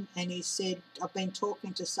home and he said, I've been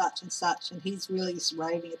talking to such and such, and he's really just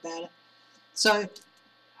raving about it. So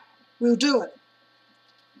we'll do it.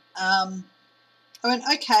 I went,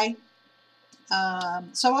 okay.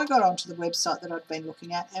 So I got onto the website that I'd been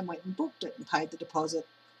looking at and went and booked it and paid the deposit.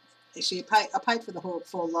 Actually, I paid for the whole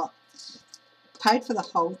full lot. Paid for the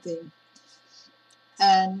whole thing.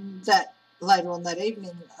 And that later on that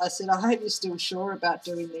evening, I said, I hope you're still sure about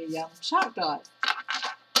doing the shark dive.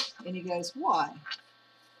 And he goes, why?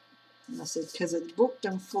 And I said, because it's booked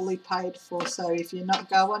and fully paid for, so if you're not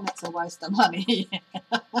going, it's a waste of money.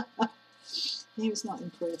 He was not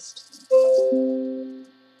impressed.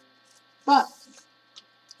 But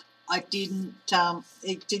I didn't,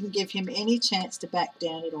 it didn't give him any chance to back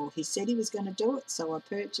down at all. He said he was going to do it, so I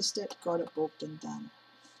purchased it, got it booked and done.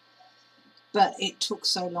 But it took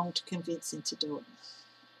so long to convince him to do it.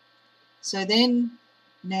 So then,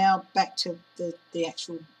 now back to the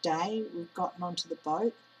actual day, we've gotten onto the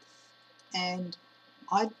boat, and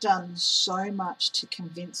I'd done so much to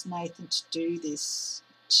convince Nathan to do this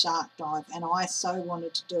shark dive, and I so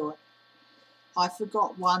wanted to do it. I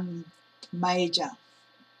forgot one major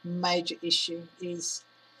issue is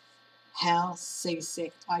how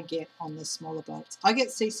seasick I get on the smaller boats. I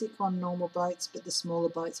get seasick on normal boats, but the smaller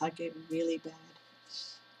boats I get really bad.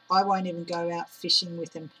 I won't even go out fishing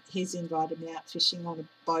with him. He's invited me out fishing on a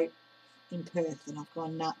boat in Perth, and I've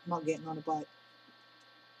gone, nah, not getting on a boat.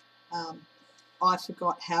 I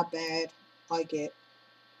forgot how bad I get,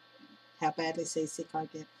 how badly seasick I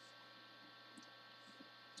get.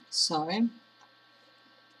 So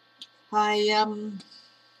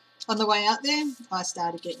on the way out there, I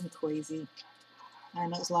started getting queasy,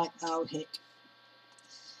 and it was like, oh heck.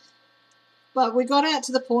 But we got out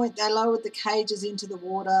to the point, they lowered the cages into the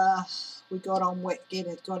water, we got on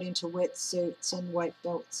got into wetsuits and weight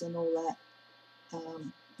belts and all that.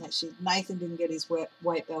 Actually, Nathan didn't get his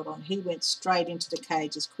weight belt on. He went straight into the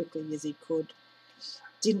cage as quickly as he could.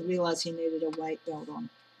 Didn't realise he needed a weight belt on.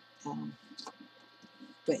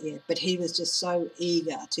 But yeah, but he was just so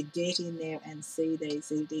eager to get in there and see these.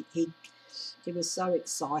 He was so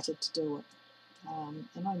excited to do it,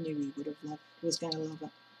 and I knew he would have was going to love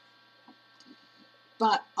it.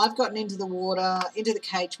 But I've gotten into the water, into the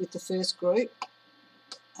cage with the first group,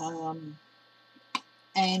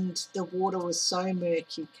 and the water was so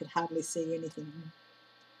murky, you could hardly see anything,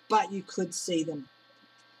 but you could see them.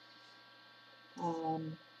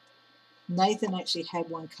 Nathan actually had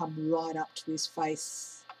one come right up to his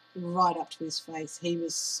face, He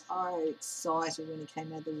was so excited when he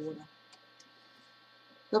came out of the water.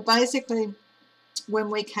 But basically, when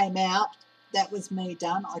we came out, that was me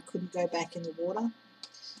done. I couldn't go back in the water.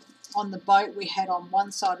 On the boat we had, on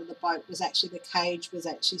one side of the boat was actually, the cage was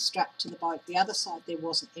actually strapped to the boat. The other side there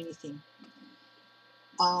wasn't anything.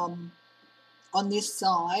 On this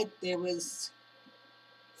side there was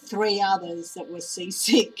 3 others that were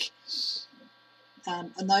seasick.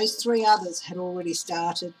 And those 3 others had already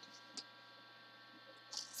started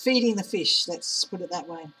feeding the fish, let's put it that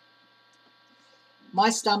way. My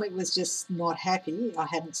stomach was just not happy. I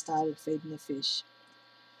hadn't started feeding the fish.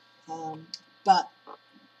 But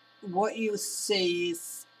what you'll see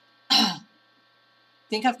is, I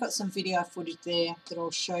think I've got some video footage there that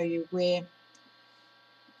I'll show you where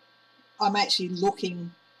I'm actually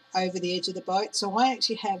looking over the edge of the boat. So I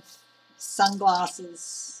actually have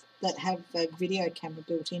sunglasses that have a video camera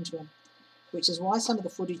built into them, which is why some of the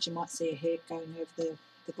footage you might see a hair going over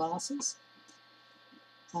the glasses.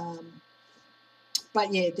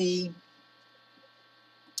 But yeah,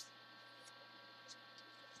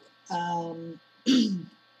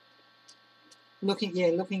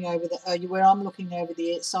 looking over the where I'm looking over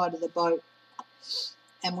the side of the boat,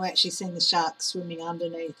 and we're actually seeing the sharks swimming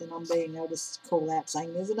underneath, and I'm being able to call out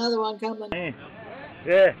saying, "There's another one coming."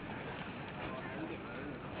 Yeah.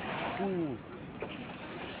 Ooh.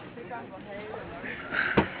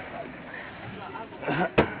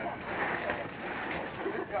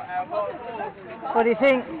 What do you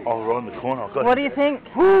think? Oh, right in the corner. I've got What do you think?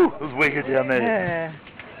 Woo! It was wicked down there. Yeah.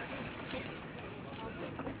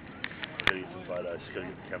 Gotta get some photos. Gotta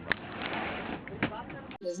get the camera.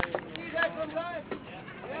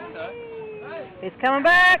 He's coming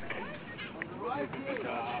back.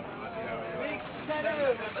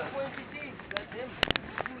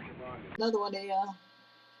 Another one here.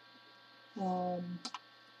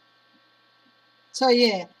 So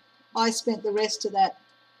yeah, I spent the rest of that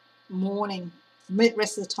morning,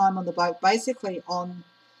 rest of the time on the boat, basically on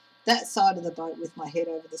that side of the boat with my head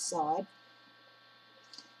over the side.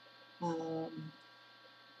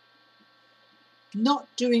 Not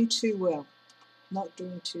doing too well.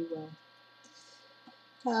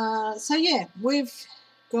 So yeah, we've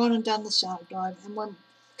gone and done the shark dive, and when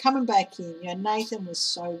coming back in, you know, Nathan was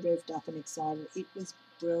so revved up and excited. It was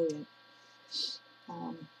brilliant.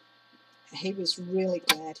 He was really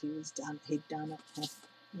glad he'd done it.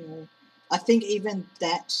 You know, I think even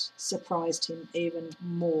that surprised him even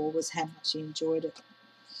more, was how much he enjoyed it,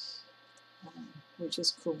 which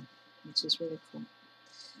is cool, which is really cool.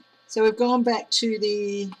 So we've gone back to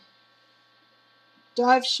the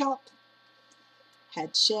dive shop,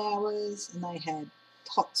 had showers, and they had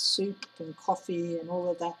hot soup and coffee and all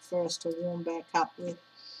of that for us to warm back up with.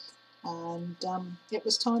 And it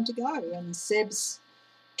was time to go, and Sebs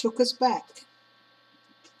took us back.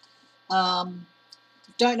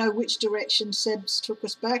 Don't know which direction Sebs took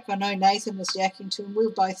us back. I know Nathan was yakking to him. We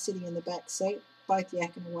were both sitting in the back seat, both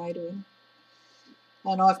yakking away to him.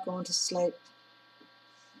 And I've gone to sleep.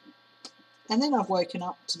 And then I've woken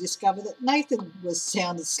up to discover that Nathan was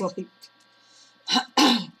sound asleep.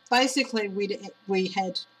 Basically, we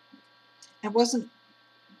had, it wasn't,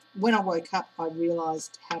 when I woke up, I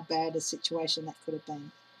realised how bad a situation that could have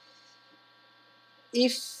been.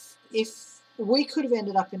 If we could have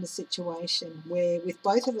ended up in a situation where, with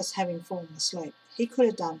both of us having fallen asleep, he could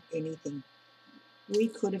have done anything. We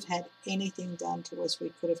could have had anything done to us.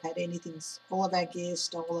 We could have had anything, all of our gear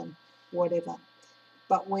stolen, whatever.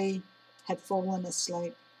 But we had fallen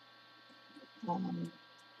asleep.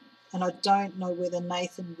 And I don't know whether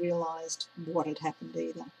Nathan realised what had happened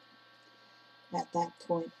either at that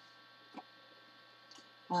point.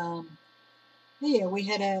 Yeah,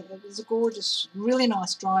 it was a gorgeous, really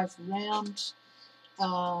nice drive round.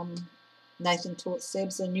 Nathan taught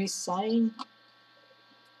Sebs a new saying,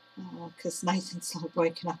 because Nathan's like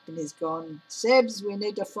woken up and he's gone, Sebs, we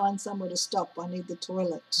need to find somewhere to stop. I need the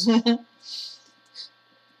toilet.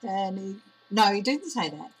 And he didn't say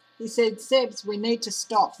that. He said, Sebs, we need to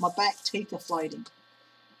stop. My back teeth are floating.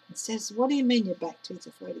 He says, what do you mean your back teeth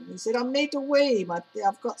are floating? He said, I need to wee.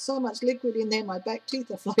 I've got so much liquid in there, my back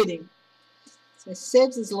teeth are floating. So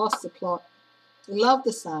Sebs has lost the plot. I love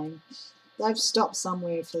the saying. They've stopped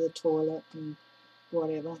somewhere for the toilet and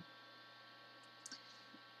whatever.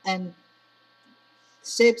 And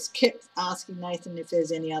Sebs kept asking Nathan if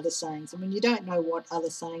there's any other sayings. I mean, you don't know what other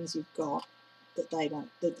sayings you've got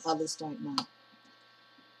that others don't know.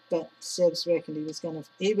 But Sebs reckoned he was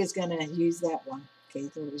gonna use that one. Okay, he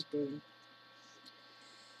thought it was brilliant.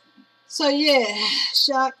 So yeah,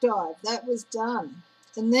 shark dive, that was done.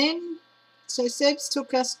 And then, so Sebs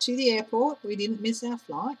took us to the airport. We didn't miss our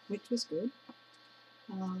flight, which was good.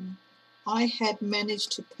 I had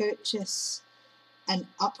managed to purchase an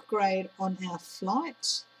upgrade on our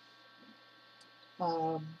flight.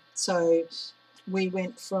 So we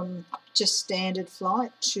went from just standard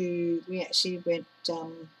flight to, we actually went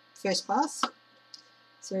first class.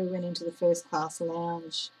 So we went into the first class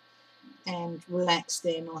lounge and relaxed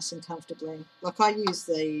there nice and comfortably. Like I use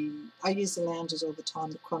the lounges all the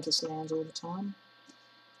time, the Qantas lounge all the time,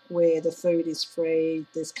 where the food is free,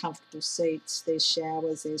 there's comfortable seats, there's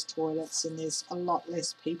showers, there's toilets, and there's a lot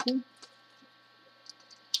less people.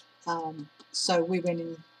 So we went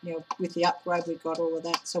in, with the upgrade we got all of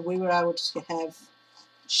that. So we were able to have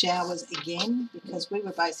showers again, because we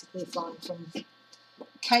were basically flying from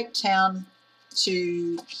Cape Town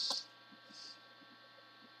to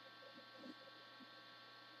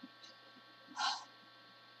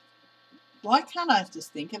why can't I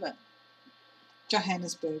just think of it?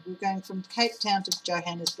 Johannesburg. We're going from Cape Town to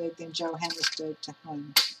Johannesburg, then Johannesburg to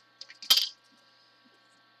home.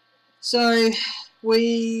 So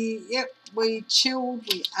we chilled,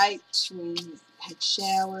 we ate, we had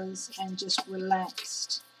showers and just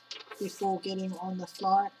relaxed before getting on the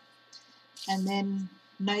flight. And then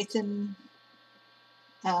Nathan,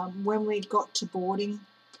 when we got to boarding,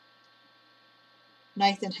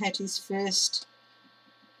 Nathan had his first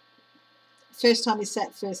time he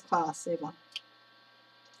sat first class ever,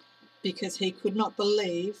 because he could not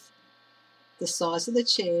believe the size of the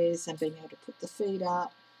chairs and being able to put the feet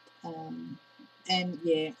up. And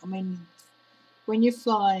yeah, I mean, when you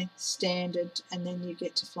fly standard and then you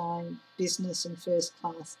get to flying business and first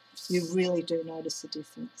class, you really do notice the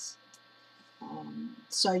difference.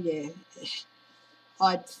 So yeah,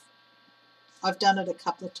 I've done it a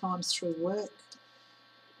couple of times through work,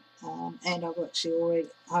 and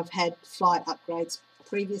I've had flight upgrades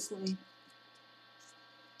previously,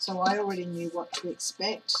 so I already knew what to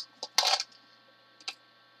expect.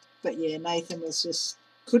 But yeah, Nathan was just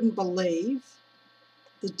couldn't believe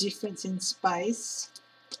the difference in space.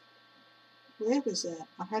 Where was that?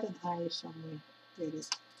 I had an A somewhere. There it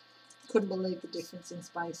is. Couldn't believe the difference in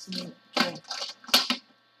space. Yeah.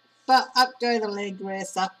 But up go the leg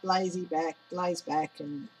rests, up lays back,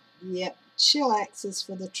 and yep, chillaxes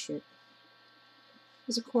for the trip. It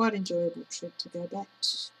was a quite enjoyable trip to go back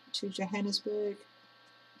to Johannesburg.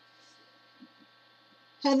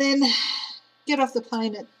 And then get off the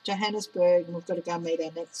plane at Johannesburg, and we've got to go meet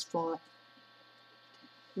our next flight.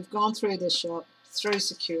 We've gone through the shop, through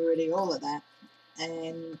security, all of that,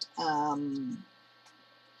 and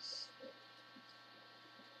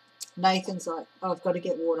Nathan's like, oh, I've got to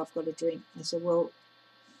get water, I've got to drink. I said, well,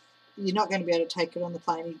 you're not going to be able to take it on the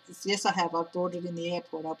plane. He says, yes, I have. I've brought it in the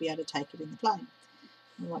airport. I'll be able to take it in the plane.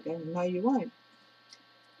 I'm like, going, no, you won't.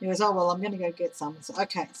 He goes, oh, well, I'm going to go get some. So,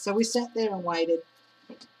 okay, so we sat there and waited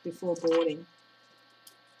before boarding.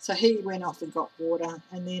 So he went off and got water,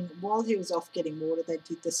 and then while he was off getting water, they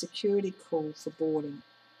did the security call for boarding.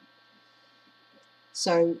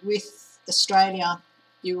 So with Australia,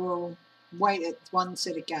 you will wait at one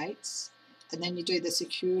set of gates, and then you do the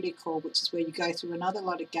security call, which is where you go through another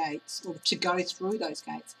lot of gates, or to go through those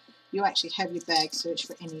gates, you actually have your bag searched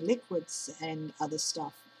for any liquids and other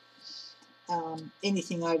stuff.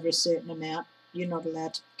 Anything over a certain amount, you're not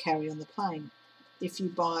allowed to carry on the plane. If you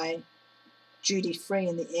buy duty-free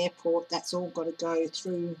in the airport, that's all got to go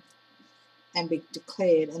through and be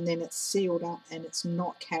declared, and then it's sealed up and it's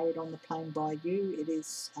not carried on the plane by you. It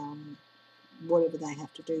is whatever they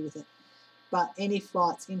have to do with it. But any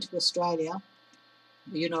flights into Australia,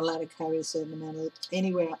 you're not allowed to carry a certain amount of,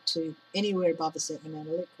 anywhere above a certain amount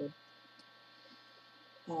of liquid.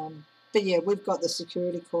 But yeah, we've got the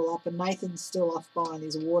security call up, and Nathan's still off buying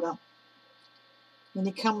his water. When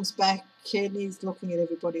he comes back and he's looking at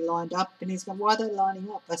everybody lined up, and he's going, why are they lining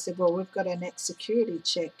up? I said, well, we've got our next security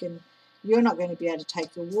check, and you're not going to be able to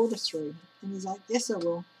take your water through. And he's like, yes, I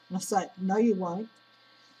will. And I said, no, you won't.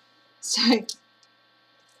 So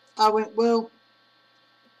I went, well,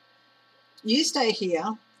 you stay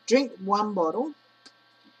here, drink one bottle,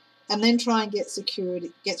 and then try and get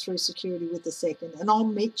through security with the second, and I'll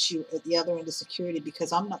meet you at the other end of security,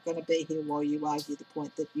 because I'm not going to be here while you argue the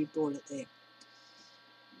point that you brought it there.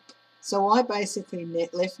 So I basically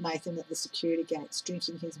left Nathan at the security gates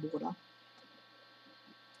drinking his water,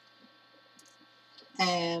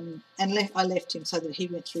 and I left him so that he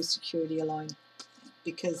went through security alone,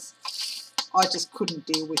 because I just couldn't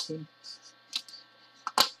deal with him.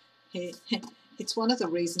 It's one of the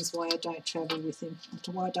reasons why I don't travel with him,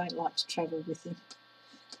 why I don't like to travel with him,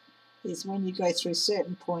 is when you go through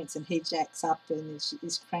certain points and he jacks up and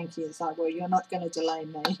is cranky. It's like, well, you're not going to delay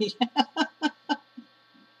me.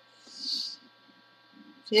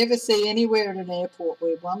 If you ever see anywhere at an airport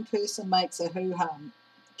where one person makes a hoo-hum,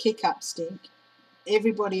 kick-up stink,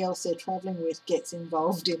 everybody else they're travelling with gets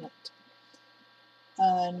involved in it.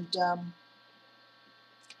 And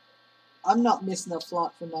I'm not missing a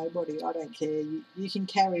flight for nobody. I don't care. You can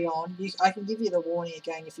carry on. I can give you the warning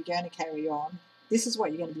again, if you're going to carry on, this is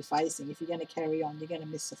what you're going to be facing. If you're going to carry on, you're going to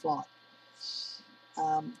miss the flight.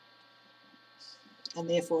 And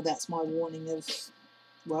therefore, that's my warning of,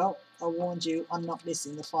 well, I warned you, I'm not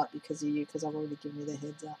missing the flight because of you, because I've already given you the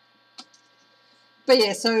heads up. But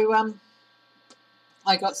yeah, so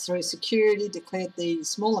I got through security, declared the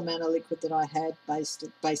small amount of liquid that I had,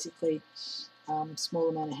 basically small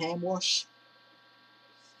amount of hand wash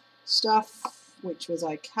stuff, which was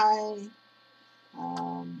okay.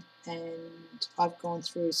 And I've gone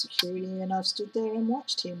through security, and I've stood there and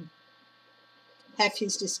watched him have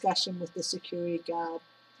his discussion with the security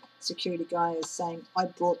guy is saying, I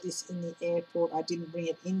brought this in the airport, I didn't bring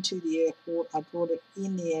it into the airport, I brought it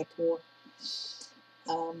in the airport.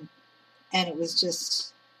 And it was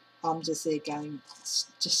just, I'm just there going,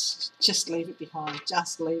 just leave it behind,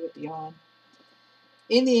 just leave it behind.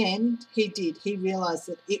 In the end, he did. He realised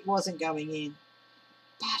that it wasn't going in,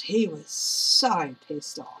 but he was so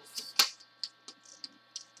pissed off.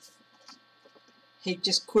 He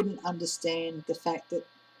just couldn't understand the fact that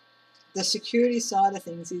the security side of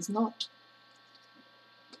things is not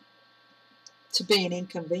to be an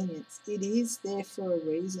inconvenience. It is there for a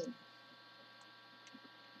reason.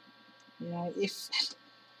 You know, if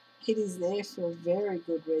it is there for a very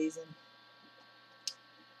good reason.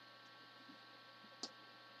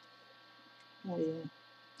 Oh yeah.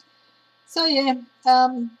 So yeah,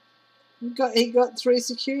 he got through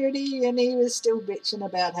security, and he was still bitching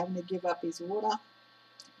about having to give up his water.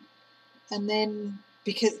 And then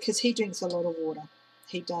because he drinks a lot of water,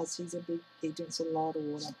 he does. He drinks a lot of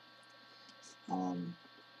water.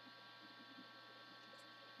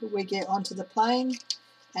 But we get onto the plane,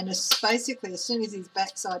 and basically as soon as his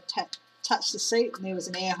backside touched the seat, and there was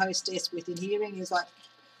an air hostess within hearing, he was like,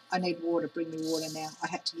 I need water, bring me water now. I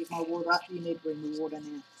had to give my water up, you need to bring me water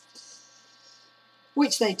now.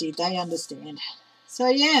 which they did, they understand. So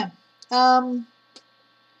yeah, that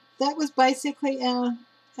was basically our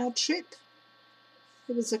trip.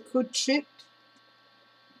 It was a good trip.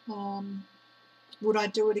 Would I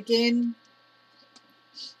do it again?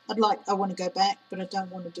 I want to go back, but I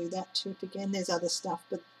don't want to do that trip again. There's other stuff,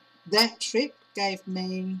 but that trip gave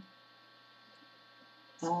me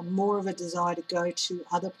more of a desire to go to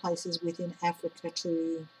other places within Africa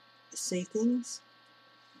to see things.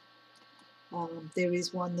 There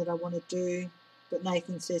is one that I want to do, but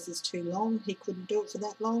Nathan says it's too long. He couldn't do it for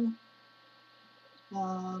that long.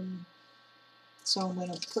 So I'm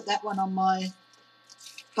going to put that one on my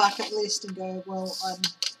bucket list and go, well,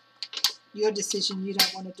 your decision, you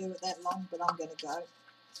don't want to do it that long, but I'm going to go.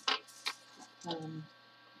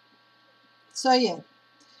 So yeah,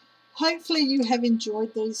 hopefully you have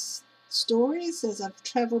enjoyed these stories as I've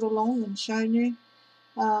travelled along and shown you.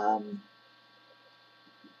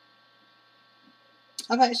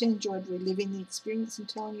 I've actually enjoyed reliving the experience and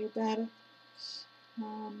telling you about it.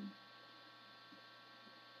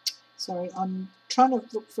 Sorry, I'm trying to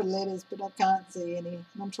look for letters, but I can't see any.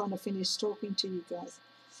 And I'm trying to finish talking to you guys.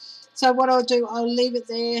 So what I'll do, I'll leave it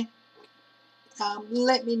there.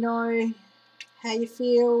 Let me know how you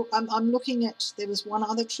feel. I'm looking at, there was one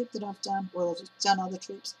other trip that I've done. Well, I've done other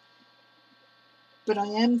trips. But I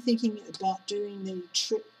am thinking about doing the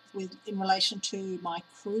trip in relation to my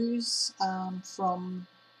cruise from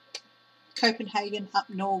Copenhagen up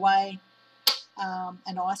Norway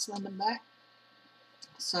and Iceland and back.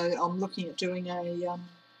 So I'm looking at doing a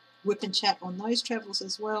WIP and chat on those travels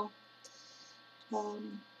as well.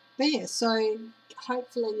 But yeah, so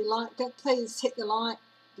hopefully you liked it. Please hit the like,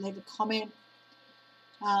 leave a comment,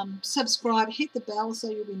 subscribe, hit the bell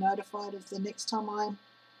so you'll be notified of the next time I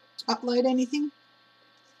upload anything.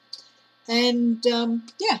 And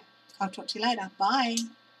yeah, I'll talk to you later. Bye.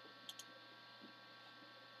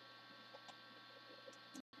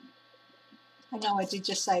 I know I did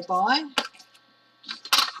just say bye,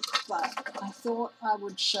 but I thought I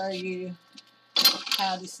would show you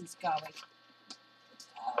how this is going.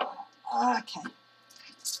 Okay,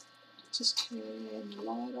 just turn the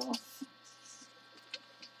light off.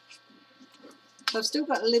 So I've still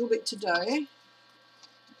got a little bit to do,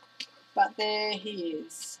 but there he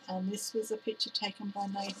is. And this was a picture taken by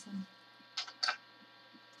Nathan.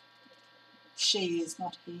 She is,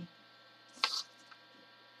 not he.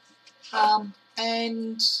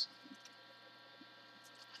 And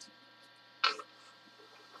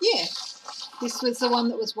yeah, this was the one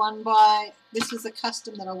that was won by, this was a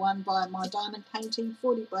custom that I won by my diamond painting,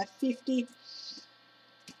 40 by 50.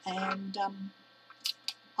 And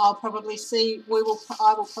I'll probably see, I will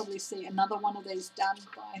probably see another one of these done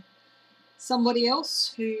by somebody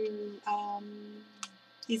else who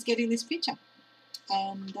is getting this picture.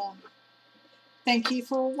 And thank you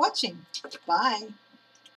for watching. Bye.